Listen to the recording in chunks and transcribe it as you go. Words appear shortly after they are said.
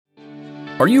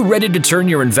Are you ready to turn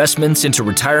your investments into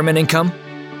retirement income?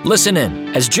 Listen in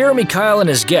as Jeremy Kyle and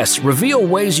his guests reveal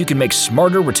ways you can make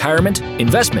smarter retirement,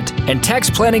 investment, and tax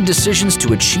planning decisions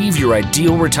to achieve your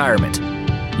ideal retirement.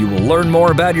 You will learn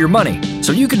more about your money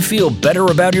so you can feel better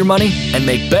about your money and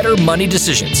make better money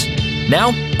decisions. Now,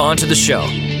 on to the show.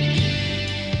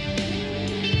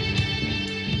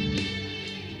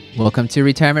 Welcome to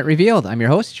Retirement Revealed. I'm your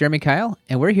host, Jeremy Kyle,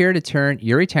 and we're here to turn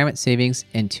your retirement savings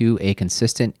into a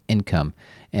consistent income.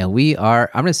 And we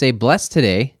are, I'm going to say, blessed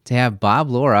today to have Bob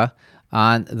Laura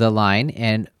on the line.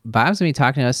 And Bob's going to be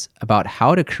talking to us about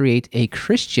how to create a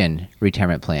Christian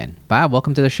retirement plan. Bob,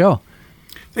 welcome to the show.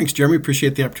 Thanks, Jeremy.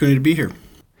 Appreciate the opportunity to be here.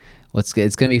 Well, it's going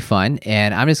to be fun.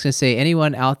 And I'm just going to say,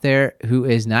 anyone out there who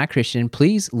is not Christian,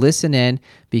 please listen in,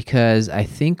 because I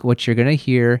think what you're going to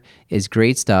hear is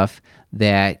great stuff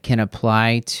that can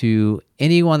apply to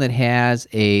anyone that has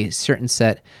a certain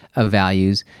set of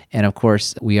values. And of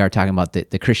course, we are talking about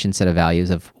the Christian set of values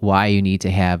of why you need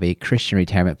to have a Christian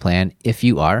retirement plan if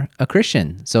you are a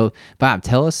Christian. So, Bob,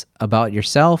 tell us about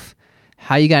yourself,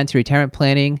 how you got into retirement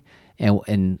planning,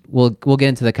 and we'll get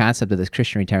into the concept of this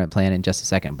Christian retirement plan in just a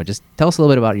second. But just tell us a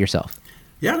little bit about yourself.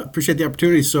 Yeah, appreciate the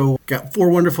opportunity. So, got 4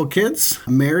 wonderful kids,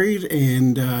 married,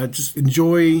 and just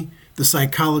enjoy the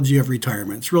psychology of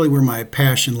retirement. It's really where my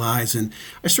passion lies. And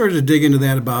I started to dig into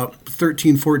that about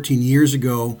 13, 14 years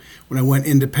ago when I went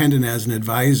independent as an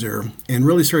advisor and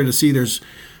really started to see there's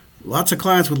lots of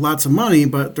clients with lots of money,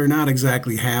 but they're not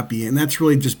exactly happy. And that's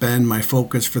really just been my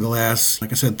focus for the last,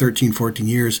 like I said, 13, 14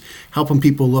 years, helping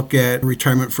people look at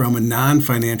retirement from a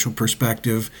non-financial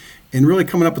perspective and really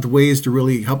coming up with ways to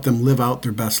really help them live out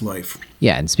their best life.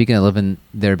 Yeah, and speaking of living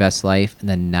their best life and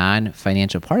the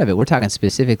non-financial part of it, we're talking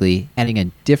specifically adding a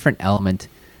different element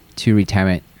to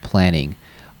retirement planning.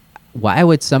 Why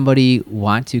would somebody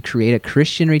want to create a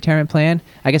Christian retirement plan?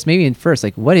 I guess maybe first,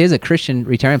 like, what is a Christian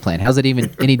retirement plan? How's it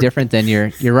even any different than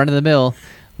your run-of-the-mill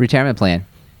retirement plan?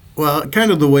 Well,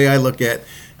 kind of the way I look at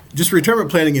just retirement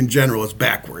planning in general is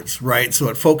backwards, right? So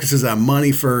it focuses on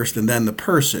money first and then the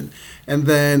person. And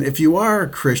then if you are a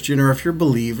Christian or if you're a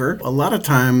believer, a lot of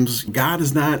times God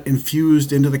is not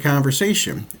infused into the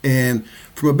conversation. And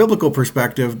from a biblical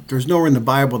perspective, there's nowhere in the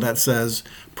Bible that says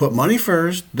put money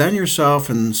first, then yourself,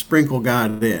 and sprinkle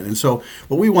God in. And so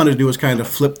what we want to do is kind of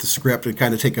flip the script and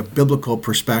kind of take a biblical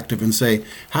perspective and say,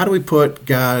 how do we put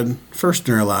God first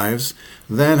in our lives?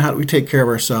 Then how do we take care of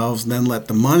ourselves, and then let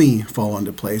the money fall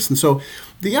into place? And so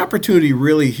the opportunity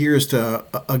really here is to,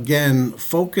 again,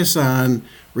 focus on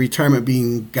retirement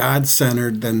being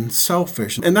God-centered than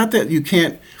selfish. And not that you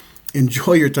can't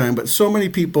enjoy your time, but so many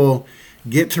people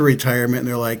get to retirement and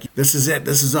they're like, this is it,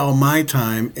 this is all my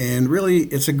time. And really,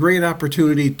 it's a great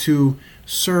opportunity to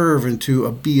serve and to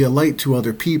be a light to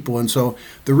other people. And so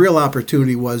the real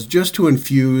opportunity was just to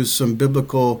infuse some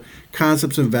biblical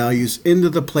concepts and values into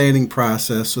the planning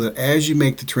process so that as you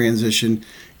make the transition,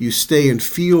 you stay and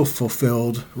feel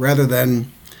fulfilled rather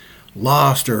than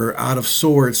lost or out of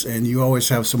sorts, and you always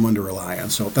have someone to rely on.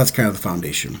 So that's kind of the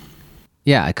foundation.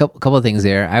 Yeah, a couple of things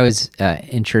there. I was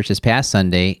in church this past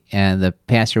Sunday, and the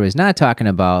pastor was not talking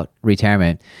about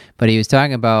retirement, but he was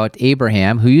talking about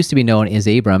Abraham, who used to be known as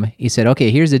Abram. He said, okay,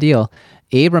 here's the deal.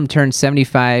 Abram turned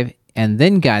 75, and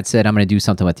then God said, I'm going to do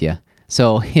something with you.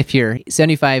 So if you're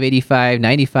 75, 85,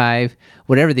 95,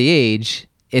 whatever the age,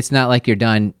 it's not like you're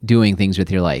done doing things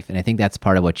with your life. And I think that's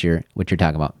part of what you're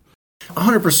talking about.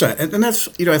 100%. And that's,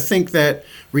 I think that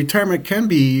retirement can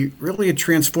be really a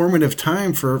transformative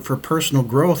time for personal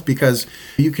growth, because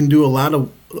you can do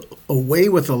away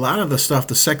with a lot of the stuff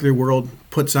the secular world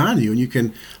puts on you, and you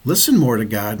can listen more to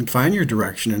God and find your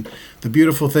direction. And the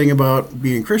beautiful thing about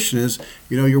being Christian is,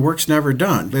 your work's never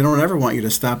done. They don't ever want you to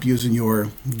stop using your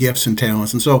gifts and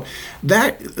talents. And so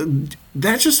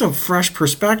that's just a fresh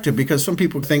perspective, because some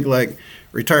people think like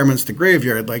retirement's the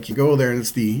graveyard, like you go there and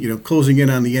it's the, closing in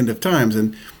on the end of times.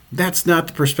 And that's not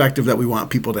the perspective that we want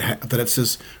people to have, that it's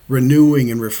just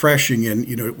renewing and refreshing. And,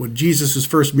 when Jesus'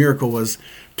 first miracle was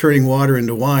turning water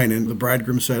into wine, and the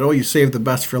bridegroom said, oh, you saved the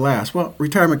best for last. Well,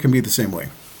 retirement can be the same way.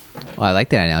 Well, I like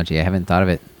that analogy. I haven't thought of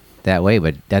it that way,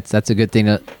 but that's a good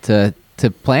thing to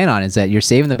plan on, is that you're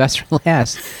saving the best for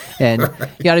last. And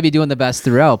you got to be doing the best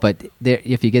throughout. But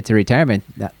if you get to retirement,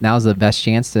 now's the best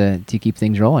chance to keep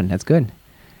things rolling. That's good.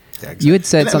 Yeah, exactly. You had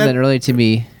said something earlier to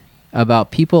me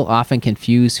about people often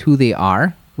confuse who they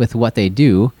are with what they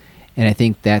do. And I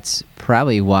think that's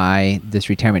probably why this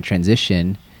retirement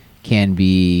transition can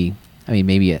be,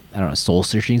 maybe, soul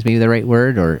searching is maybe the right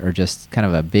word, or just kind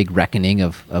of a big reckoning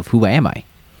of who am I?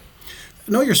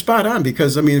 No, you're spot on,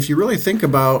 because, if you really think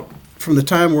about from the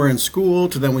time we're in school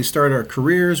to then we start our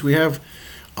careers, we have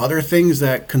other things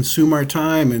that consume our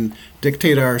time and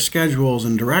dictate our schedules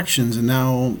and directions. And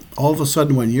now all of a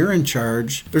sudden when you're in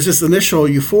charge, there's this initial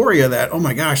euphoria that, oh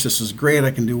my gosh, this is great.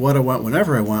 I can do what I want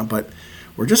whenever I want. But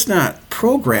we're just not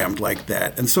programmed like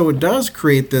that. And so it does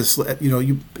create this,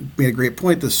 you made a great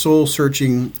point, this soul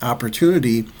searching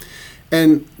opportunity.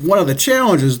 And one of the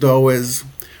challenges though is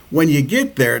when you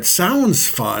get there, it sounds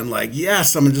fun. Like,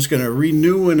 yes, I'm just going to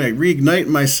renew and reignite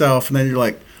myself. And then you're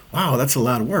like, wow, that's a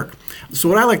lot of work. So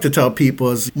what I like to tell people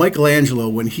is Michelangelo,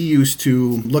 when he used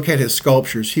to look at his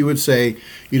sculptures, he would say,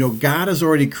 God has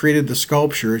already created the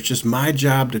sculpture. It's just my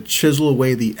job to chisel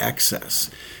away the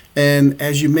excess. And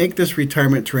as you make this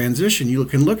retirement transition, you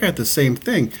can look at the same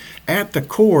thing. At the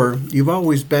core, you've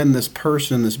always been this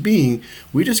person, this being.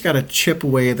 We just got to chip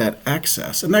away that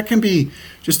excess. And that can be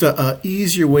just a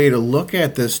easier way to look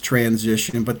at this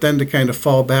transition, but then to kind of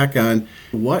fall back on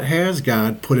what has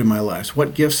God put in my life?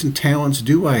 What gifts and talents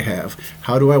do I have?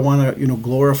 How do I want to,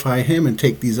 glorify Him and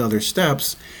take these other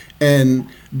steps? And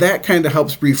that kind of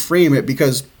helps reframe it,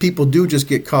 because people do just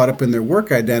get caught up in their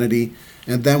work identity.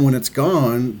 And then when it's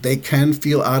gone, they can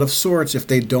feel out of sorts if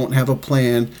they don't have a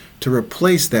plan to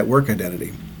replace that work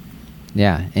identity.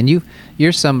 Yeah, and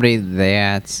you're somebody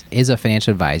that is a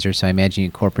financial advisor, so I imagine you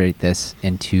incorporate this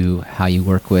into how you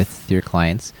work with your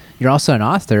clients. You're also an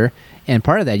author, and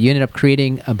part of that, you ended up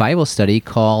creating a Bible study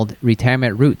called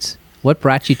Retirement Roots. What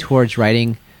brought you towards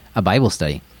writing a Bible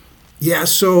study? Yeah,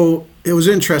 so it was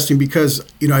interesting because,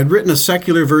 I'd written a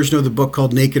secular version of the book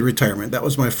called Naked Retirement. That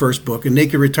was my first book. And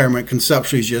Naked Retirement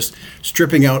conceptually is just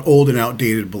stripping out old and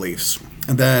outdated beliefs.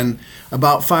 And then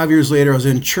about 5 years later, I was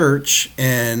in church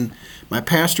and my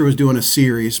pastor was doing a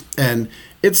series, and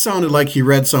it sounded like he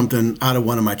read something out of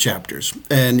one of my chapters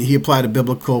and he applied a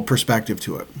biblical perspective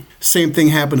to it. Same thing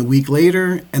happened a week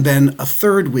later, and then a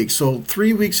third week. So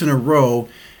 3 weeks in a row,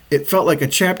 it felt like a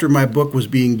chapter of my book was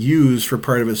being used for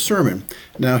part of his sermon.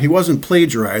 Now, he wasn't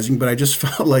plagiarizing, but I just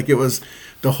felt like it was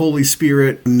the Holy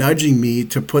Spirit nudging me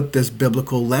to put this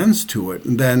biblical lens to it.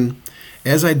 And then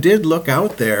as I did look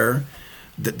out there,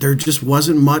 there just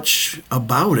wasn't much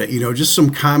about it. Just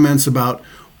some comments about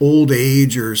old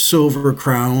age or silver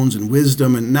crowns and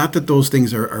wisdom. And not that those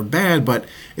things are bad, but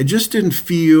it just didn't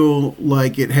feel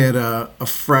like it had a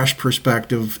fresh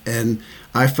perspective. And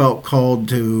I felt called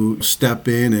to step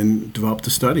in and develop the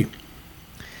study.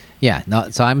 Yeah, no,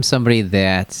 so I'm somebody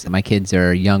that my kids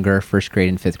are younger, first grade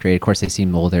and fifth grade. Of course, they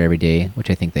seem older every day, which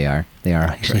I think they are. They are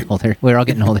actually older. We're all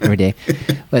getting older every day.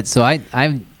 But so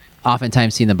I've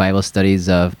oftentimes seen the Bible studies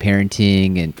of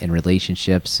parenting and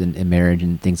relationships and marriage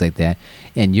and things like that.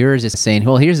 And yours is saying,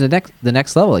 well, here's the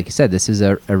next level. Like you said, this is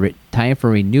a time for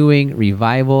renewing,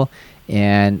 revival,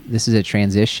 and this is a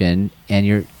transition. And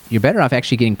you're better off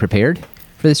actually getting prepared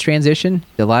for this transition.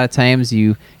 A lot of times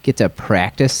you get to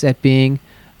practice at being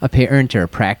a parent or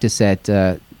practice at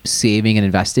saving and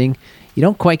investing. You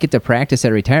don't quite get to practice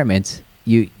at retirement.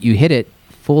 You hit it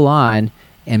full on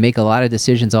and make a lot of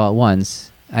decisions all at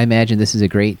once. I imagine this is a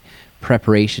great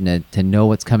preparation to know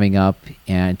what's coming up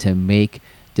and to make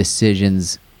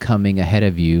decisions coming ahead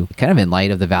of you, kind of in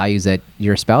light of the values that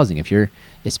you're espousing. If you're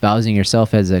espousing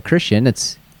yourself as a Christian,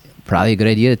 it's probably a good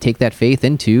idea to take that faith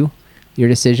into your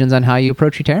decisions on how you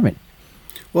approach retirement.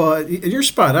 Well, you're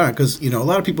spot on, because, a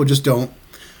lot of people just don't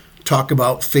talk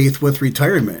about faith with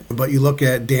retirement. But you look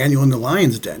at Daniel in the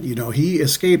lion's den, he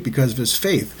escaped because of his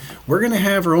faith. We're going to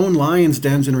have our own lion's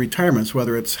dens in retirements,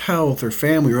 whether it's health or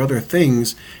family or other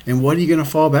things. And what are you going to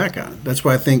fall back on? That's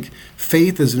why I think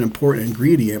faith is an important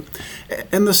ingredient.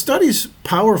 And the study's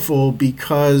powerful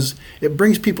because it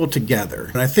brings people together.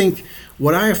 And I think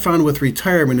what I have found with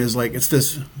retirement is it's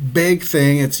this big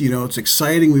thing. It's, it's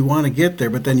exciting. We want to get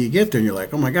there, but then you get there and you're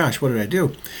like, oh my gosh, what did I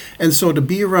do? And so to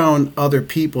be around other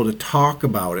people to talk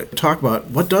about it, talk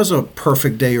about what does a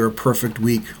perfect day or a perfect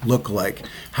week look like?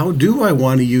 How do I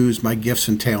want to use my gifts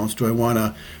and talents? Do I want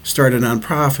to start a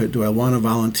nonprofit? Do I want to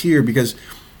volunteer? Because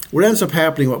what ends up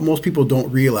happening, what most people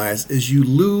don't realize, is you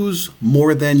lose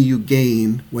more than you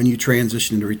gain when you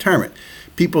transition into retirement.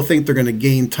 People think they're going to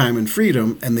gain time and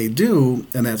freedom, and they do,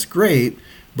 and that's great,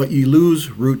 but you lose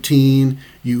routine,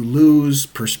 you lose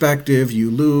perspective,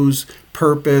 you lose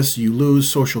purpose, you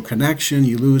lose social connection,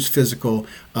 you lose physical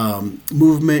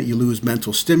movement, you lose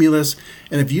mental stimulus.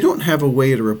 And if you don't have a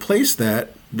way to replace that,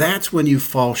 that's when you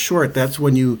fall short. That's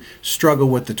when you struggle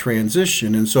with the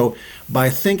transition. And so by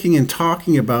thinking and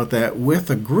talking about that with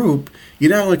a group, you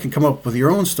not only can come up with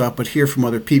your own stuff, but hear from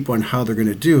other people on how they're going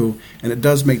to do. And it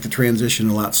does make the transition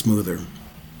a lot smoother.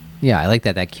 Yeah, I like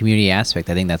that community aspect.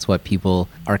 I think that's what people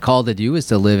are called to do, is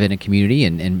to live in a community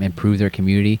and improve their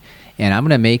community. And I'm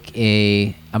going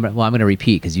to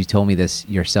repeat, because you told me this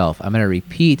yourself. I'm going to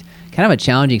repeat kind of a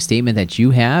challenging statement that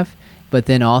you have, but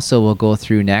then also we'll go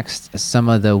through next some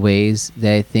of the ways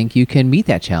that I think you can meet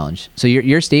that challenge. So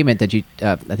your statement that you,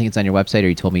 I think it's on your website, or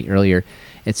you told me earlier,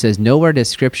 it says, nowhere does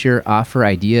Scripture offer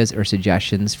ideas or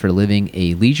suggestions for living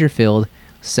a leisure-filled,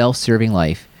 self-serving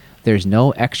life. There's no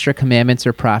extra commandments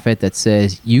or prophet that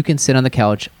says you can sit on the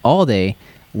couch all day,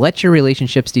 let your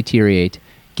relationships deteriorate,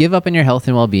 give up on your health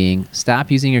and well-being, stop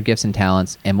using your gifts and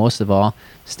talents, and most of all,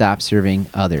 stop serving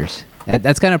others.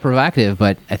 That's kind of provocative,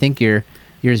 but I think you're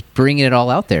just bringing it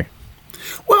all out there.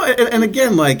 Well, and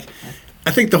again, like, I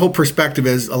think the whole perspective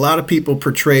is a lot of people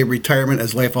portray retirement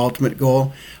as life ultimate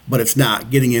goal, but it's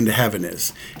not. Getting into heaven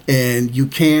is. And you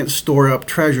can't store up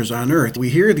treasures on earth. We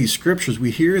hear these scriptures, we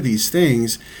hear these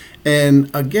things. And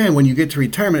again, when you get to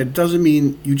retirement, it doesn't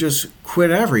mean you just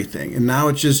quit everything. And now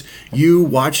it's just you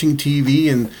watching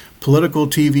TV and political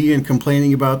TV and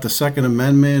complaining about the Second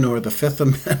Amendment or the Fifth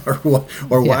Amendment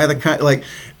or why the kind, like,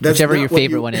 that's whichever your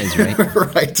favorite one is, right?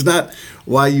 Right. It's not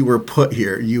why you were put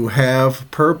here. You have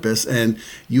purpose, and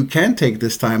you can take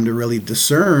this time to really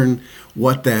discern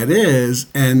what that is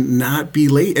and not be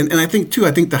late. And I think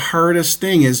the hardest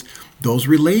thing is those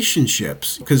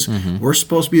relationships, because we're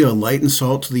supposed to be a light and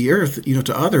salt to the earth,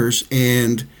 to others,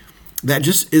 and that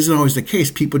just isn't always the case.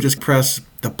 People just press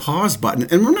the pause button.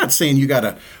 And we're not saying you got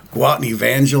to go out and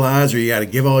evangelize or you got to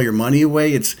give all your money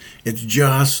away. It's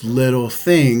just little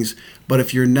things. But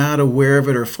if you're not aware of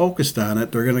it or focused on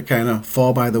it, they're going to kind of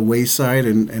fall by the wayside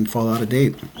and fall out of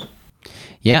date.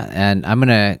 Yeah, and I'm going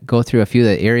to go through a few of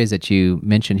the areas that you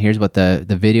mentioned. Here's what the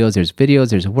videos,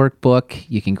 there's a workbook.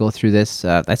 You can go through this.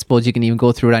 I suppose you can even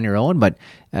go through it on your own, but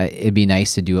it'd be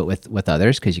nice to do it with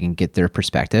others because you can get their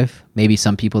perspective. Maybe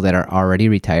some people that are already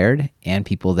retired and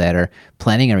people that are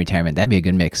planning on retirement. That'd be a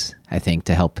good mix, I think,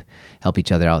 to help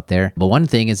each other out there. But one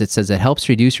thing is it says it helps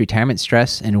reduce retirement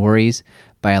stress and worries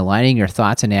by aligning your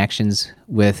thoughts and actions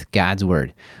with God's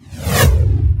Word.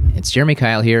 It's Jeremy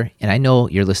Kyle here, and I know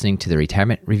you're listening to the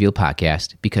Retirement Reveal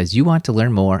podcast because you want to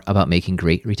learn more about making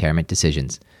great retirement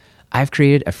decisions. I've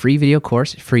created a free video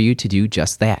course for you to do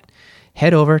just that.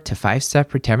 Head over to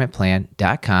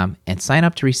 5stepretirementplan.com and sign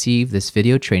up to receive this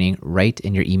video training right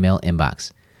in your email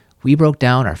inbox. We broke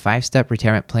down our 5-step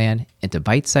retirement plan into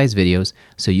bite-sized videos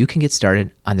so you can get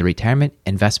started on the retirement,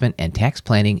 investment, and tax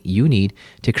planning you need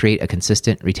to create a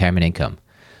consistent retirement income.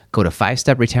 Go to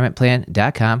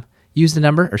 5stepretirementplan.com. Use the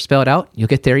number or spell it out. You'll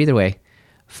get there either way.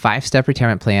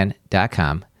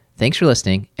 5stepretirementplan.com. Thanks for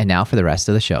listening. And now for the rest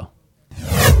of the show.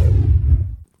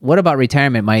 What about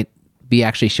retirement might be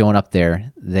actually showing up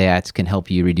there that can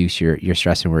help you reduce your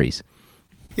stress and worries?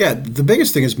 Yeah, the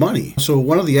biggest thing is money. So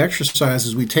one of the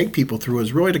exercises we take people through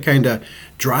is really to kind of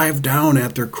drive down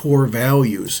at their core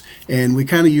values. And we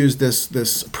kind of use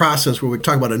this process where we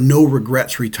talk about a no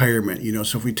regrets retirement.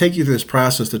 So if we take you through this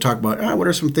process to talk about what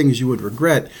are some things you would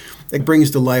regret, it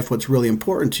brings to life what's really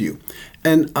important to you.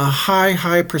 And a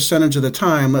high percentage of the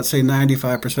time, let's say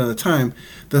 95% of the time,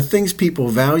 the things people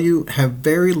value have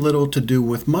very little to do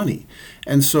with money.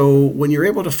 And so when you're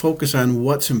able to focus on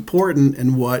what's important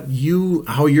and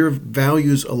how your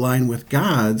values align with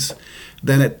God's,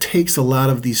 then it takes a lot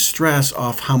of the stress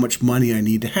off how much money I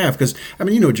need to have. Because,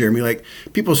 Jeremy, like,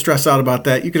 people stress out about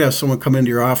that. You could have someone come into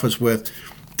your office with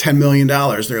 $10 million.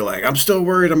 They're like, I'm still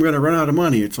worried I'm going to run out of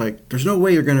money. It's like, there's no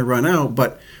way you're going to run out,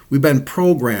 but we've been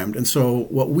programmed. And so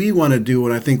what we want to do,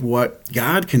 and I think what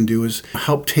God can do, is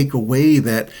help take away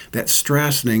that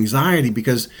stress and anxiety,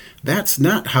 because that's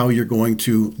not how you're going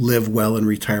to live well in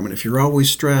retirement. If you're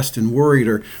always stressed and worried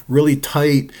or really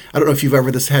tight, I don't know if you've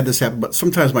ever had this happen, but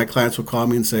sometimes my clients will call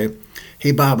me and say,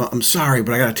 hey, Bob, I'm sorry,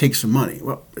 but I got to take some money.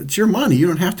 Well, it's your money. You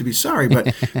don't have to be sorry,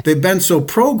 but they've been so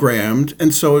programmed.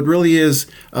 And so it really is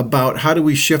about how do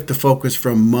we shift the focus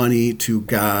from money to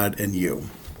God and you.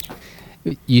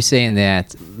 You saying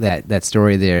that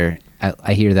story there,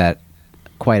 I hear that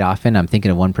quite often. I'm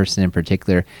thinking of one person in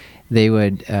particular. They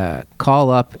would call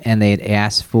up and they'd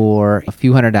ask for a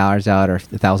few $100s out or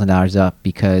 $1,000 up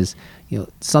because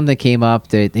something came up,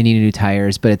 they needed new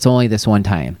tires, but it's only this one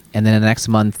time. And then the next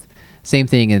month, same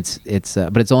thing.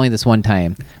 But it's only this one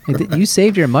time. Like, you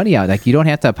saved your money out. Like, you don't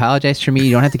have to apologize for me.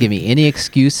 You don't have to give me any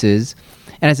excuses.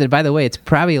 And I said, by the way, it's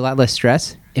probably a lot less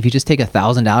stress if you just take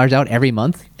 $1,000 out every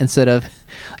month instead of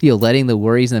letting the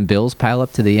worries and the bills pile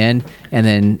up to the end. And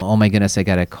then, oh my goodness, I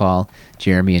got to call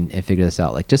Jeremy and figure this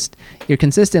out. Like, just, you're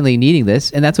consistently needing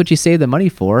this. And that's what you save the money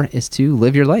for, is to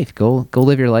live your life. Go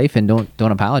live your life and don't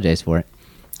apologize for it.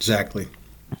 Exactly.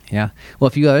 Yeah. Well,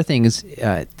 a few other things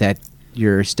that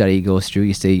your study goes through,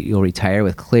 you say you'll retire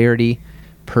with clarity,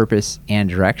 purpose, and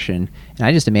direction. And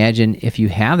I just imagine if you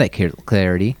have that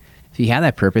clarity, if you have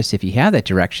that purpose, if you have that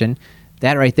direction,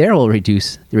 that right there will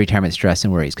reduce the retirement stress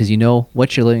and worries because you know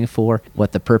what you're living for,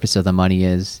 what the purpose of the money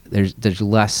is. There's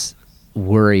less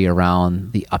worry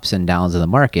around the ups and downs of the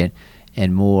market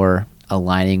and more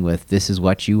aligning with this is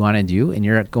what you want to do, and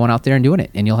you're going out there and doing it,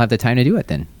 and you'll have the time to do it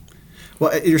then.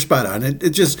 Well, you're spot on.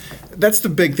 It just, that's the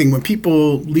big thing. When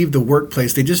people leave the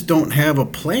workplace, they just don't have a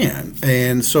plan.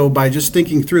 And so by just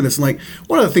thinking through this, like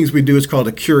one of the things we do is called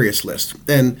a curious list.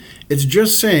 And it's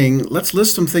just saying, let's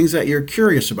list some things that you're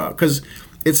curious about. Because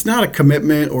it's not a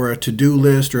commitment or a to-do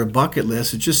list or a bucket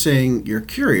list. It's just saying you're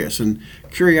curious, and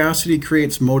curiosity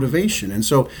creates motivation. And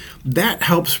so that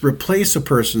helps replace a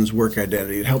person's work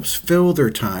identity. It helps fill their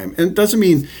time. And it doesn't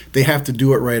mean they have to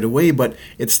do it right away, but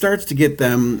it starts to get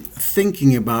them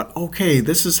thinking about, okay,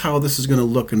 this is how this is going to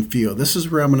look and feel. This is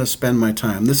where I'm going to spend my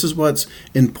time. This is what's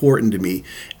important to me.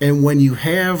 And when you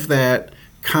have that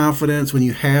confidence, when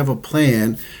you have a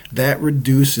plan, that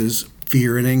reduces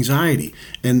fear and anxiety.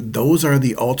 And those are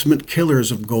the ultimate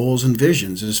killers of goals and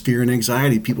visions, is fear and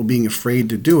anxiety, people being afraid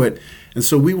to do it. And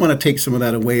so we want to take some of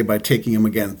that away by taking them,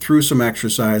 again, through some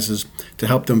exercises to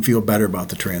help them feel better about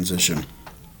the transition.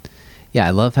 Yeah,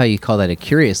 I love how you call that a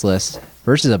curious list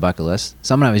versus a bucket list.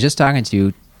 Someone I was just talking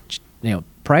to,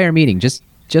 prior meeting, just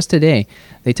today,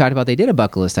 they talked about they did a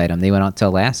bucket list item. They went out to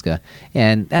Alaska,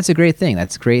 and that's a great thing.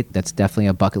 That's great. That's definitely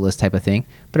a bucket list type of thing.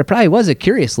 But it probably was a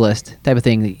curious list type of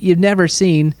thing. You've never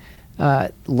seen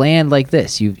land like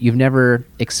this. You've never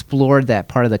explored that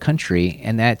part of the country,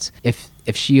 and that's if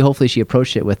hopefully she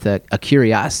approached it with a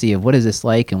curiosity of what is this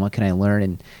like and what can I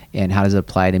learn and how does it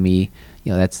apply to me.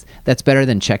 That's better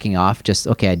than checking off just,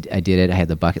 okay, I did it, I had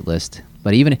the bucket list.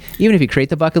 But even if you create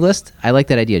the bucket list, I like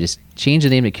that idea. Just change the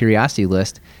name to curiosity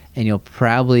list, and you'll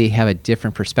probably have a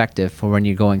different perspective for when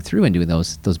you're going through and doing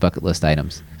those bucket list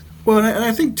items. Well, and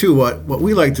I think, too, what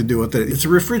we like to do with it, it's a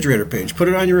refrigerator page. Put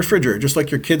it on your refrigerator, just like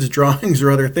your kids' drawings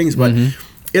or other things. But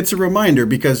it's a reminder,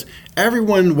 because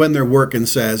everyone, when they're working,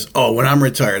 says, oh, when I'm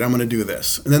retired, I'm going to do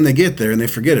this. And then they get there and they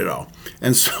forget it all.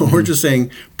 And so we're just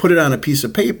saying, put it on a piece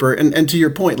of paper. And to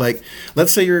your point, like,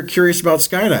 let's say you're curious about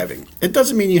skydiving. It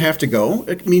doesn't mean you have to go.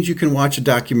 It means you can watch a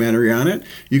documentary on it.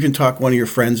 You can talk one of your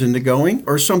friends into going,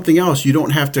 or something else. You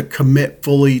don't have to commit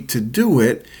fully to do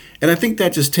it. And I think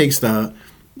that just takes the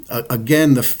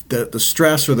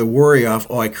stress or the worry off.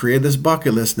 Oh, I created this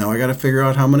bucket list. Now I got to figure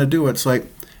out how I'm going to do it. It's like,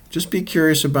 just be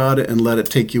curious about it and let it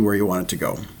take you where you want it to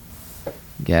go.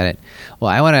 Got it. Well,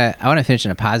 I want to finish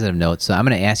on a positive note, so I'm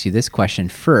going to ask you this question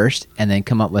first, and then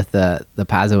come up with the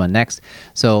positive one next.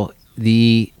 So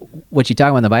what you talk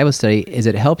about in the Bible study is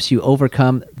it helps you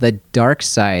overcome the dark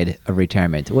side of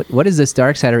retirement. What is this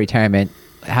dark side of retirement?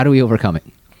 How do we overcome it?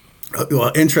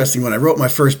 Well, interesting. When I wrote my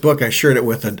first book, I shared it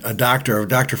with a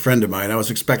doctor friend of mine. I was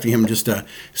expecting him just to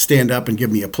stand up and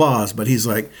give me applause, but he's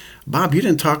like, Bob, you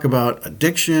didn't talk about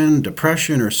addiction,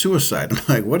 depression, or suicide. I'm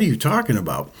like, what are you talking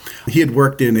about? He had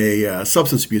worked in a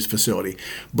substance abuse facility,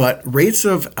 but rates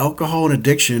of alcohol and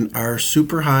addiction are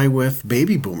super high with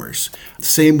baby boomers.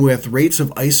 Same with rates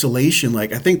of isolation.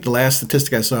 Like, I think the last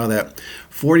statistic I saw that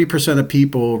 40% of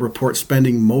people report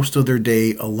spending most of their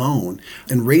day alone.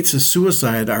 And rates of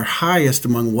suicide are highest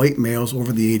among white males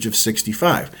over the age of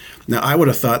 65. Now, I would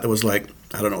have thought that was like,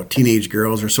 I don't know, teenage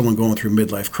girls or someone going through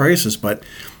midlife crisis, but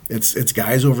it's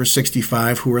guys over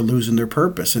 65 who are losing their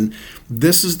purpose. And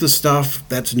this is the stuff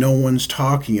that's no one's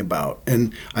talking about.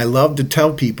 And I love to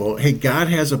tell people, hey, God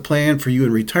has a plan for you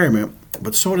in retirement,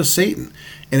 but so does Satan.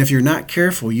 And if you're not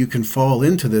careful, you can fall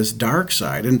into this dark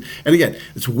side. And again,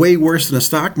 it's way worse than a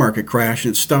stock market crash.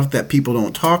 It's stuff that people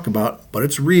don't talk about, but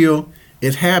it's real.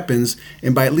 It happens.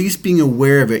 And by at least being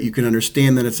aware of it, you can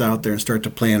understand that it's out there and start to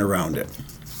plan around it.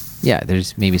 Yeah,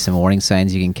 there's maybe some warning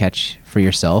signs you can catch for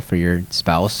yourself or your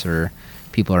spouse or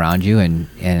people around you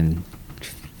and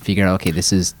figure out, okay,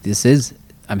 this is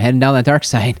I'm heading down that dark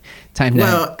side. Time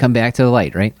to come back to the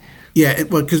light, right? Yeah,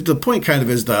 because the point kind of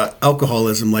is the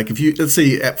alcoholism. Like, if you, let's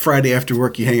say at Friday after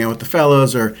work, you hang out with the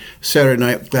fellows, or Saturday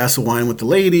night, glass of wine with the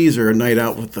ladies, or a night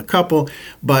out with the couple.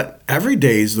 But every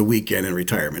day is the weekend in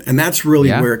retirement. And that's really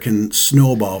where it can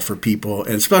snowball for people.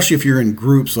 And especially if you're in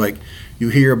groups, like you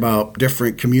hear about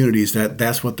different communities,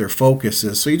 that's what their focus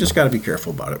is. So you just got to be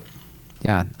careful about it.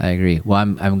 Yeah, I agree. Well,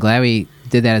 I'm glad we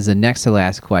did that as the next to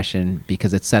last question,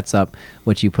 because it sets up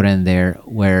what you put in there,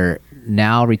 where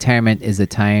now retirement is the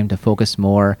time to focus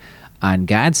more on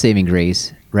God's saving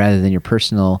grace rather than your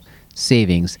personal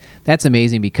savings. That's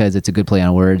amazing, because it's a good play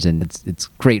on words, and it's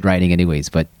great writing anyways.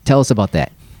 But tell us about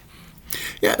that.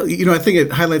 Yeah, I think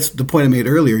it highlights the point I made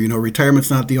earlier. Retirement's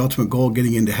not the ultimate goal,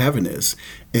 getting into heaven is.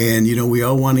 And, we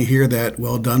all want to hear that,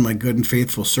 well done, my good and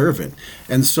faithful servant.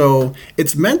 And so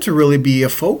it's meant to really be a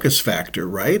focus factor,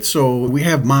 right? So we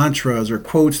have mantras or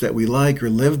quotes that we like or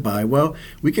live by. Well,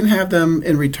 we can have them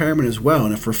in retirement as well.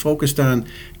 And if we're focused on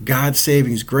God's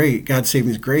saving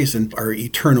grace and our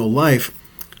eternal life,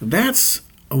 that's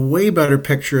a way better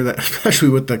picture, that especially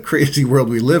with the crazy world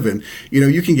we live in.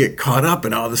 You can get caught up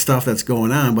in all the stuff that's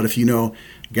going on, but if you know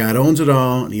God owns it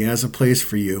all and he has a place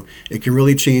for you, it can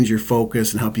really change your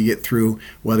focus and help you get through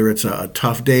whether it's a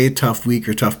tough day, tough week,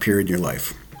 or tough period in your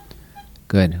life.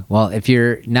 Good. Well, if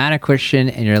you're not a Christian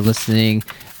and you're listening,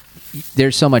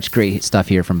 there's so much great stuff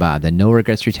here from Bob. The no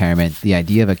regrets retirement, the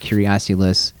idea of a curiosity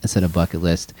list instead of bucket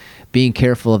list, being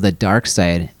careful of the dark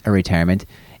side of retirement.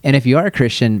 And if you are a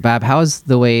Christian, Bob,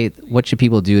 what should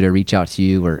people do to reach out to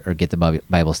you or get the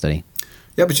Bible study?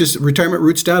 Yep, it's just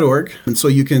retirementroots.org. And so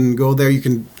you can go there, you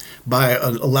can buy a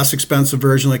less expensive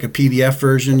version, like a PDF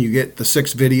version. You get the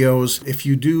 6 videos. If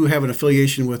you do have an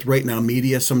affiliation with Right Now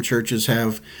Media, some churches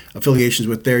have affiliations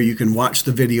with there. You can watch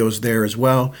the videos there as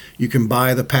well. You can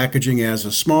buy the packaging as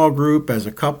a small group, as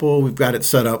a couple. We've got it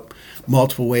set up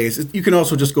multiple ways. You can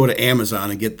also just go to Amazon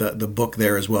and get the book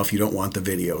there as well if you don't want the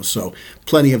videos. So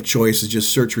plenty of choices.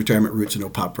 Just search Retirement Roots and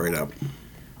it'll pop right up.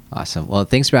 Awesome. Well,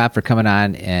 thanks, Rob, for coming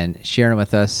on and sharing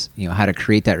with us, how to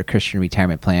create that Christian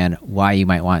retirement plan, why you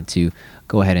might want to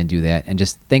go ahead and do that. And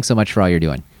just thanks so much for all you're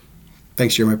doing.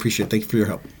 Thanks, Jeremy. I appreciate it. Thank you for your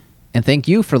help. And thank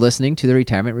you for listening to the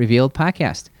Retirement Revealed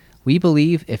podcast. We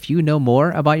believe if you know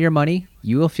more about your money,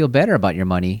 you will feel better about your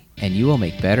money and you will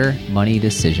make better money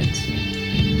decisions.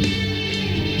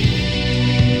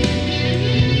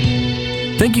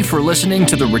 Thank you for listening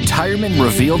to the Retirement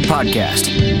Revealed podcast.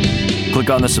 Click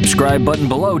on the subscribe button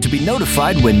below to be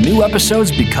notified when new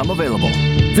episodes become available.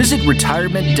 Visit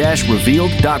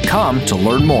retirement-revealed.com to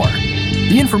learn more.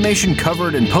 The information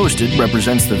covered and posted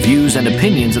represents the views and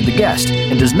opinions of the guest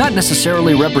and does not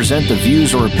necessarily represent the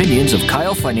views or opinions of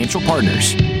Kyle Financial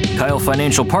Partners. Kyle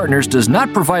Financial Partners does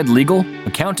not provide legal,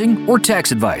 accounting, or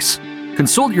tax advice.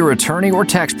 Consult your attorney or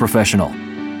tax professional.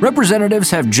 Representatives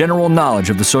have general knowledge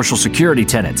of the Social Security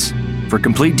tenets. For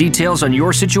complete details on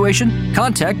your situation,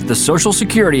 contact the Social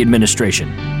Security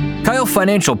Administration. Kyle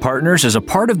Financial Partners is a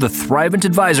part of the Thrivent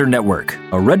Advisor Network,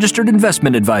 a registered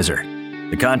investment advisor.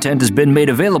 The content has been made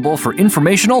available for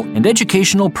informational and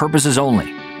educational purposes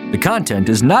only. The content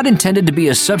is not intended to be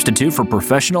a substitute for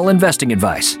professional investing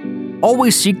advice.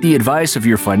 Always seek the advice of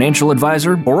your financial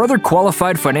advisor or other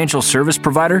qualified financial service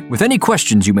provider with any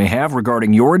questions you may have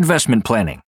regarding your investment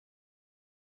planning.